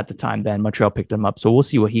at the time. Then Montreal picked him up, so we'll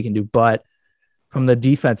see what he can do. But from the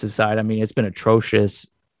defensive side, I mean, it's been atrocious.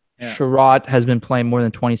 Yeah. Sherratt has been playing more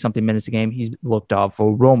than 20-something minutes a game. He's looked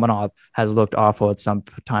awful. Romanov has looked awful at some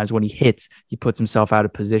times. When he hits, he puts himself out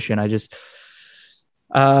of position.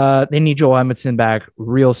 They need Joel Edmondson back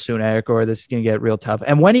real soon, Eric, or this is going to get real tough.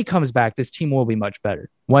 And when he comes back, this team will be much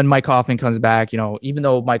better. When Mike Hoffman comes back, even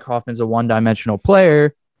though Mike Hoffman's a one-dimensional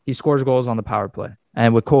player, he scores goals on the power play.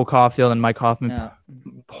 And with Cole Caulfield and Mike Hoffman,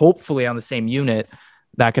 hopefully on the same unit,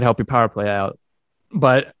 that could help your power play out.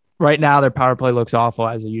 But right now, their power play looks awful,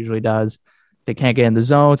 as it usually does. They can't get in the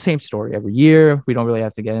zone. Same story every year. We don't really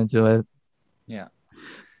have to get into it. Yeah.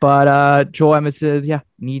 But Joel Edmondson,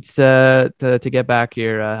 needs to get back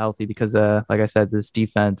here healthy because, like I said, this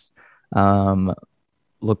defense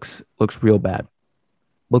looks real bad.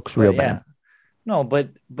 Looks real bad. No,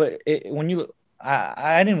 but when you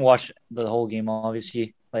I didn't watch the whole game,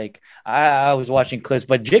 obviously. Like I was watching clips,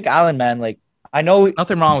 but Jake Allen, man, like I know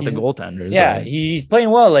nothing wrong with the goaltenders. Yeah, he's playing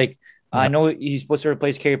well. Like I know he's supposed to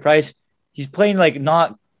replace Carey Price. He's playing like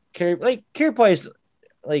not Carey Price.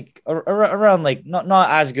 Like around like not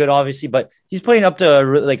as good obviously, but he's playing up to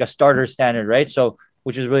like a starter standard, right? So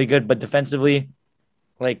which is really good. But defensively,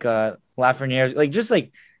 like Lafreniere, like just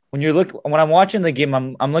like when I'm watching the game,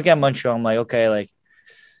 I'm looking at Montreal. I'm like, okay, like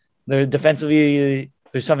they're defensively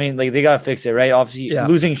there's something like they gotta fix it, right? Obviously,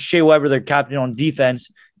 losing Shea Weber, their captain on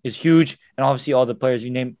defense, is huge, and obviously all the players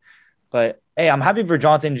you name. But hey, I'm happy for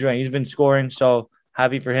Jonathan Drouin. He's been scoring, so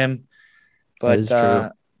happy for him.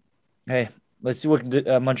 But hey. Let's see what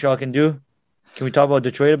Montreal can do. Can we talk about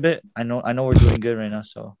Detroit a bit? I know we're doing good right now,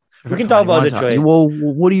 so we can talk about Detroit. Well,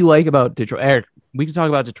 what do you like about Detroit, Eric? We can talk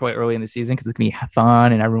about Detroit early in the season because it's gonna be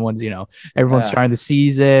fun and everyone's starting the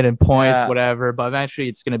season and points, whatever. But eventually,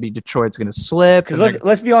 it's gonna be Detroit's gonna slip. Because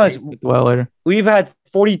let's be honest. Well, later we've had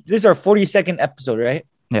 40. This is our 42nd episode, right?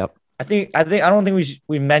 Yep. I don't think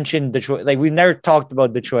we mentioned Detroit. Like we've never talked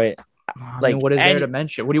about Detroit. Like what is there to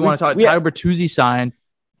mention? What do you want to talk? Tyler Bertuzzi signed.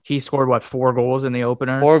 He scored 4 goals in the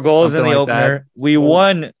opener? 4 goals in the opener. That. We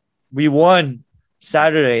won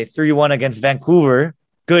Saturday 3-1 against Vancouver.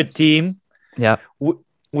 Good team. Yeah.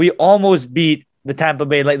 We almost beat the Tampa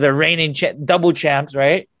Bay, like the reigning double champs,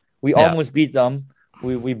 right? We almost beat them.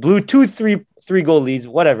 We blew 2-3 goal leads,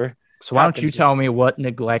 whatever. So why don't you tell me what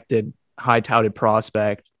neglected, high-touted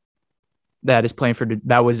prospect that is playing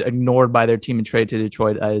that was ignored by their team and traded to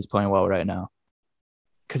Detroit that is playing well right now?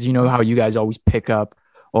 Because you know how you guys always pick up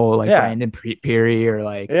Brandon Peary or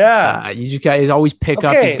you just guys always pick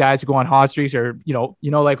up these guys who go on hot streaks or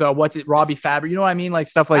Robbie Fabry, you know what I mean, like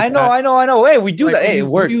stuff like that. I know. Hey, we do that. Hey,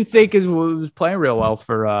 what do you think was playing real well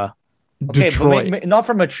for Detroit? But not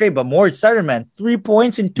from a trade, but Moritz Seider, man, 3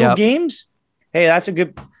 points in 2 games. Hey, that's a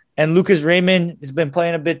good. And Lucas Raymond has been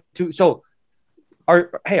playing a bit too. So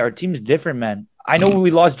our team's different, man. I know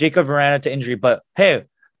we lost Jacob Verana to injury, but hey,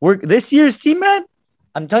 we're this year's team, man.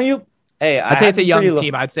 I'm telling you. Hey, I'd say it's a young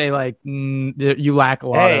team. I'd say you lack a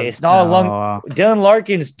lot. Hey, it's not a long. Dylan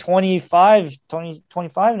Larkin's 25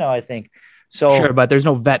 now, I think. So sure, but there's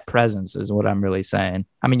no vet presence, is what I'm really saying.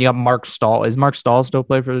 I mean, you got Mark Stahl. Is Mark Stahl still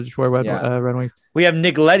play for the Detroit Red Wings? We have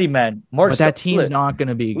Nick Leddy, man. But that team's not going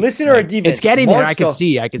to be. Listen to our defense. It's getting there. I can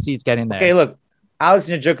see it's getting there. Okay, look, Alex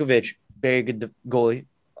Nedeljkovic, very good goalie.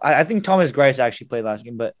 I think Thomas Greiss actually played last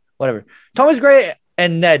game, but whatever. Thomas Greiss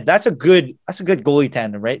and Ned, that's a good goalie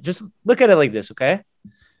tandem, right? Just look at it like this, okay?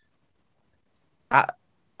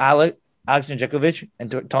 Alex Nedeljkovic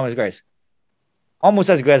and Thomas Greiss, almost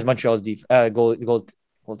as good as Montreal's goal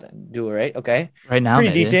duo, right? Okay, right now,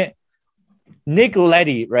 pretty decent. Nick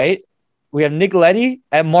Leddy, right? We have Nick Leddy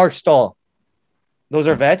and Mark Stahl. Those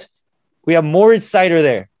are vets. We have Moritz Seider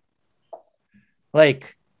there.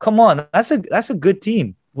 Like, come on, that's a good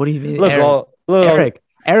team. What do you mean, Look,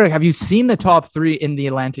 Eric, have you seen the top 3 in the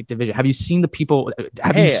Atlantic Division? Have you seen the people?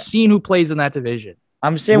 Have you seen who plays in that division?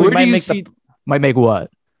 I'm saying we might make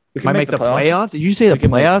what? We might make the playoffs. Did you say the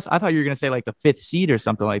playoffs? I thought you were going to say like the 5th seed or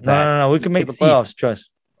something like that. No. We can make the playoffs.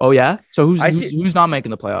 Trust. Oh yeah. So who's not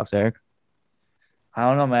making the playoffs, Eric? I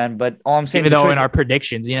don't know, man. But all I'm saying, even though in our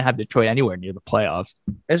predictions, you didn't have Detroit anywhere near the playoffs.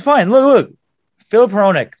 It's fine. Look. Philip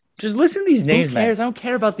Hronek. Just listen to these names, Who cares? man. I don't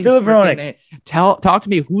care about these. Philip Hronek. Talk to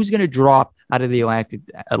me. Who's going to drop out of the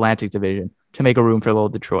Atlantic Division to make a room for little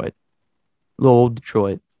Detroit?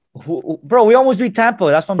 Bro, we almost beat Tampa.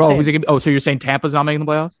 That's what I'm saying. Who's it gonna be? Oh, so you're saying Tampa's not making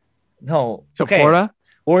the playoffs? No. So okay. Florida?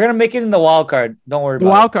 We're gonna make it in the wild card. Don't worry about it.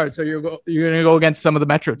 Wild card. So you're gonna go against some of the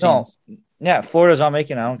Metro teams. No. Yeah, Florida's not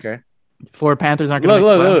making it. I don't care. Florida Panthers aren't gonna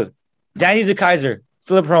look. Danny DeKaiser,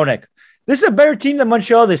 Philip Hronek. This is a better team than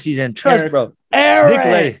Montreal this season. Trust, bro.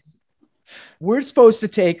 Eric. We're supposed to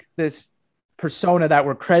take this persona that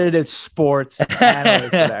we're credited sports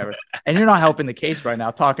analysts, whatever, and you're not helping the case right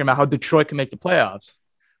now, talking about how Detroit can make the playoffs.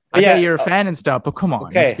 I get you're a fan and stuff, but come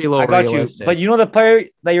on, let's be a little realistic. You. But you know the player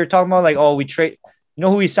that you're talking about, like, oh, we trade. You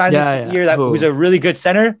know who we signed this year? Who's a really good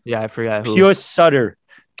center? Yeah, I forgot who. Pius Sutter.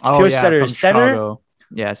 Oh, Pius Sutter, center.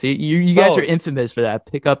 Yeah, see, you guys are infamous for that.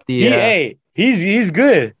 Pick up the. He's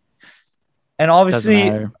good, and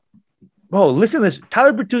obviously, bro, listen to this: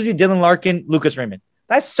 Tyler Bertuzzi, Dylan Larkin, Lucas Raymond.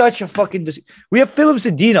 That's such a fucking. We have Philip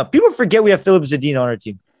Zadina. People forget we have Philip Zadina on our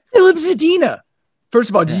team. Philip Zadina. First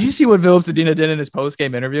of all, did you see what Philip Zadina did in his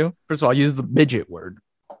post-game interview? First of all, use the midget word.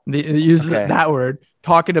 Use that word.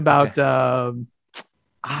 Talking about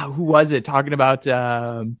who was it? Talking about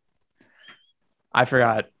I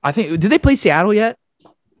forgot. I think did they play Seattle yet?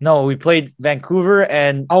 No, we played Vancouver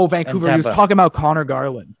and Vancouver. And he was talking about Connor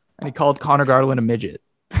Garland, and he called Connor Garland a midget.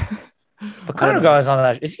 But Connor Garland's on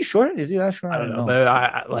that. Is he short? Is he that short? I don't know. But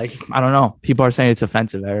I don't know. People are saying it's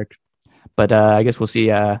offensive, Eric. But I guess we'll see.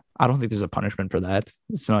 I don't think there's a punishment for that.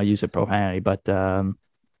 It's not use of profanity. But I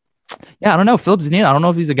don't know. Philip Zadina, I don't know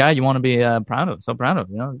if he's a guy you want to be proud of. So proud of.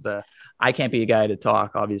 You know, I can't be a guy to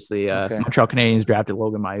talk. Obviously, Montreal Canadiens drafted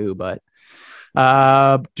Logan Mailloux, but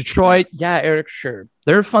Detroit, Eric, sure.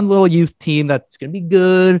 They're a fun little youth team that's going to be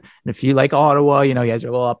good. And if you like Ottawa, you know, you guys are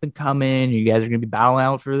a little up and coming. You guys are going to be battling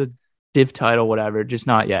out for the div title, whatever. Just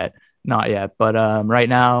not yet. But right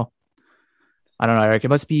now, I don't know, Eric. It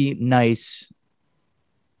must be nice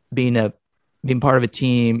being part of a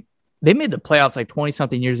team. They made the playoffs like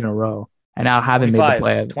 20-something years in a row, and now haven't made the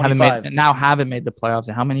playoffs. Haven't made the playoffs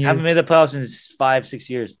in how many years? Haven't made the playoffs in 5-6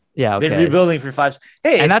 years. Yeah, okay. Been rebuilding for 5.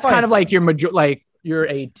 Hey, and that's kind of like you're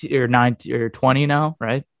 8 or 9 or 20 now,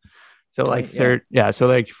 right? So 20, like third, so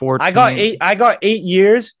like 14. I got 8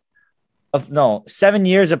 years of 7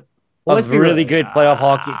 years of really good playoff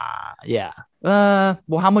hockey. Yeah.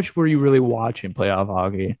 Well, how much were you really watching playoff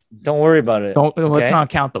hockey? Don't worry about it. Let's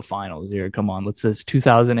not count the finals here. Come on, let's this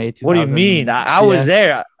 2008. What do you mean? I was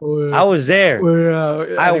there. I was there.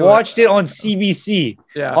 Anyway. I watched it on CBC.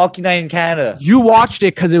 Yeah, Hockey Night in Canada. You watched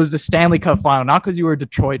it because it was the Stanley Cup final, not because you were a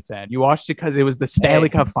Detroit fan. You watched it because it was the Stanley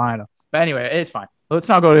Cup final. But anyway, it's fine. Let's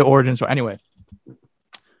not go to the origin story. Anyway,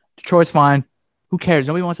 Detroit's fine. Who cares?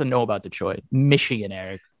 Nobody wants to know about Detroit. Michigan,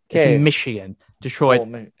 Eric. It's in Michigan. Detroit.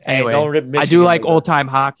 Anyway, I do like old time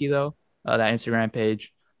hockey though. That Instagram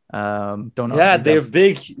page. Don't know. Yeah, they're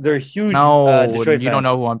big. They're huge. No, Detroit you don't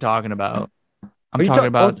know who I'm talking about. I'm talking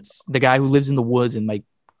about the guy who lives in the woods and like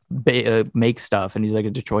makes stuff, and he's like a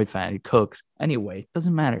Detroit fan. He cooks. Anyway,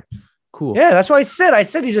 doesn't matter. Cool. Yeah, that's what I said. I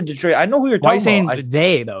said he's a Detroit. I know who you're talking about. Why are you saying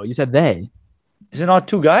they though? You said they. Is it not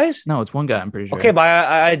 2 guys? No, it's 1 guy. I'm pretty sure. Okay, but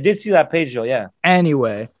I did see that page though. Yeah.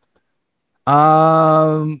 Anyway,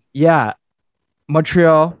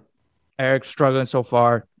 Montreal, Eric's struggling so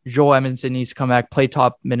far. Joel Edmondson needs to come back, play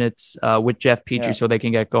top minutes with Jeff Petrie so they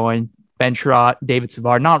can get going. Ben Sherratt, David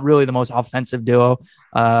Savard, not really the most offensive duo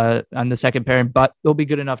on the second pairing, but they'll be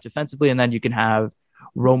good enough defensively. And then you can have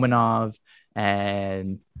Romanov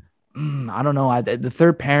and I don't know, the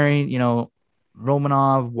third pairing, you know,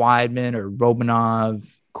 Romanov, Wideman, or Romanov,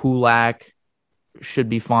 Kulak should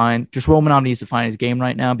be fine. Just Romanov needs to find his game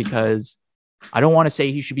right now because I don't want to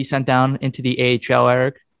say he should be sent down into the AHL,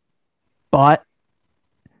 Eric, but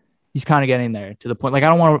he's kind of getting there to the point. Like, I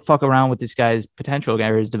don't want to fuck around with this guy's potential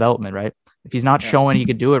or his development, right? If he's not showing he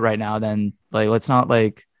could do it right now, then like, let's not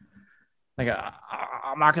like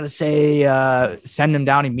I'm not going to say send him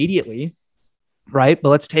down immediately, right? But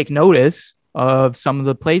let's take notice of some of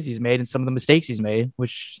the plays he's made and some of the mistakes he's made,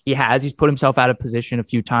 which he has. He's put himself out of position a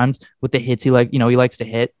few times with the hits he likes to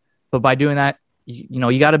hit. But by doing that,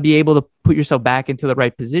 you got to be able to put yourself back into the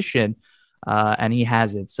right position, and he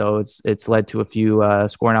hasn't. So it's led to a few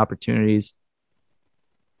scoring opportunities.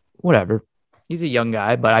 Whatever. He's a young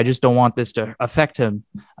guy, but I just don't want this to affect him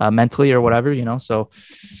mentally or whatever, you know. So,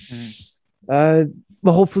 but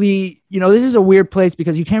hopefully, this is a weird place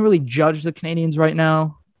because you can't really judge the Canadians right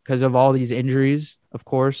now because of all these injuries, of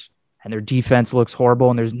course, and their defense looks horrible,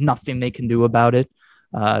 and there's nothing they can do about it.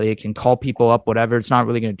 They can call people up, whatever. It's not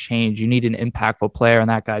really going to change. You need an impactful player, and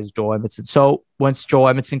that guy's Joel Edmondson. So once Joel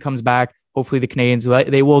Edmondson comes back, hopefully the Canadians,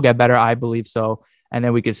 they will get better. I believe so. And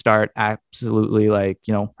then we could start absolutely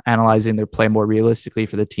analyzing their play more realistically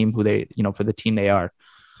for the team for the team they are.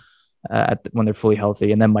 when they're fully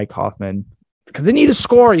healthy, and then Mike Hoffman, because they need to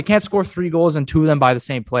score. You can't score 3 goals and 2 of them by the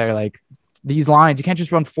same player. Like these lines, you can't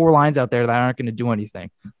just run 4 lines out there that aren't going to do anything.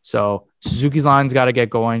 So Suzuki's line's got to get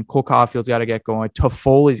going. Cole Caulfield's got to get going.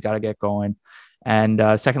 Toffoli's got to get going. And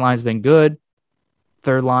second line's been good.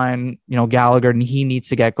 Third line, Gallagher, and he needs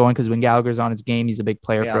to get going because when Gallagher's on his game, he's a big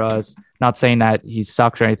player for us. Not saying that he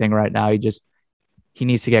sucks or anything right now. He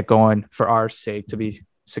needs to get going for our sake to be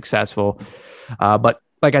successful. But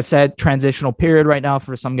like I said, transitional period right now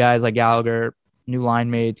for some guys like Gallagher, new line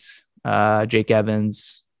mates, Jake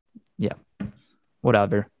Evans. Yeah,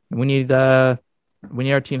 whatever. We need our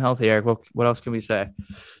team healthy, Eric. What else can we say?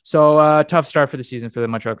 So tough start for the season for the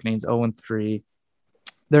Montreal Canadiens, 0-3.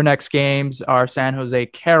 Their next games are San Jose,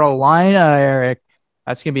 Carolina, Eric.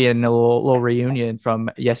 That's going to be a little reunion from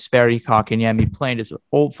Jesperi Kotkaniemi playing his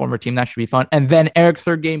old former team. That should be fun. And then Eric's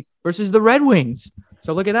third game versus the Red Wings.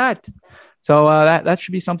 So look at that. So that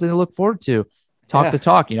should be something to look forward to. Talk to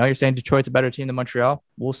talk. You're saying Detroit's a better team than Montreal.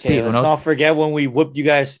 We'll see. Let's not forget when we whooped you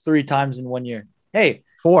guys 3 times in 1 year. Hey,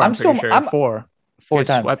 4. I'm pretty sure. 4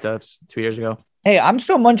 times. Swept us 2 years ago. Hey, I'm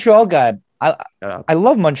still a Montreal guy. I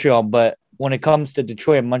love Montreal, but when it comes to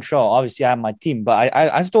Detroit and Montreal, obviously I have my team, but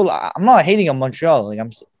I'm not hating on Montreal. Like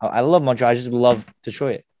I love Montreal. I just love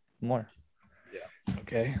Detroit more. Yeah.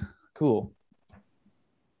 Okay. Cool.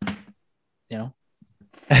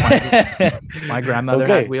 My grandmother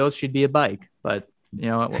had wheels. She'd be a bike, but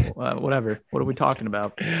whatever. What are we talking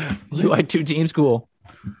about? You like 2 teams? Cool.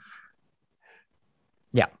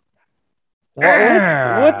 Yeah.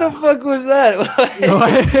 What the fuck was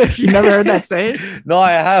that? You never heard that saying? No,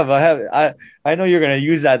 I have. I know you're gonna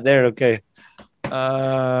use that there. Okay. What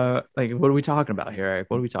are we talking about here, Eric?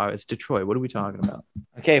 What are we talking? It's Detroit. What are we talking about?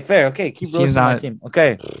 Okay, fair. Okay, keep roasting my team.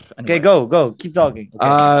 Okay. Anyway. Okay, go. Keep talking. Okay.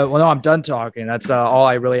 Well, no, I'm done talking. That's all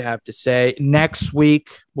I really have to say. Next week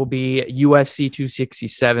will be UFC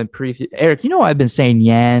 267 preview. Eric, I've been saying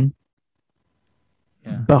Jan.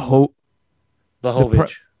 Yeah. Blachowicz. Jan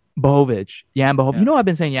Blachowicz. Yeah. I've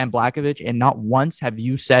been saying Jan Blachowicz, and not once have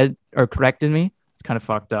you said or corrected me. It's kind of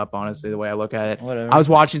fucked up, honestly, the way I look at it. Whatever. I was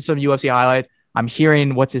watching some UFC highlights. I'm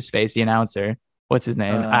hearing what's his face, the announcer. What's his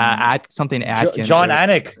name? Something Atkins. John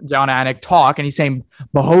Anik talk, and he's saying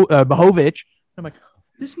Blachowicz. I'm like,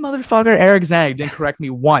 this motherfucker Eric Zang didn't correct me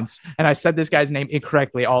once, and I said this guy's name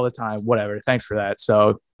incorrectly all the time. Whatever. Thanks for that.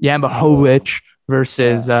 So Jan Blachowicz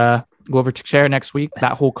versus Glover Teixeira next week.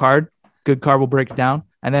 That whole card, good card. We'll break it down,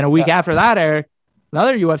 and then a week after that, Eric.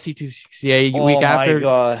 Another UFC 268 week after,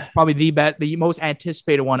 probably the most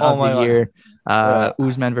anticipated one of the year.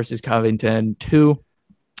 Usman versus Covington 2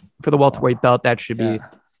 for the welterweight belt. That should be.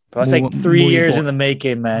 But it's like 3 years in the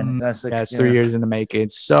making, man. It's 3 years in the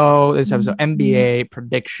making. So this episode, NBA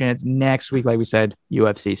predictions next week, like we said,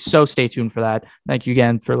 UFC. So stay tuned for that. Thank you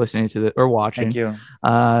again for listening to or watching. Thank you.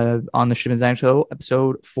 On the Ship and Zang Show,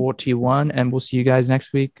 episode 41, and we'll see you guys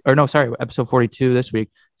next week. Or no, sorry, episode 42 this week.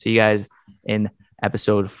 See you guys in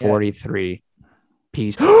episode 43.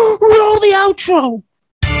 Peace. Roll the outro.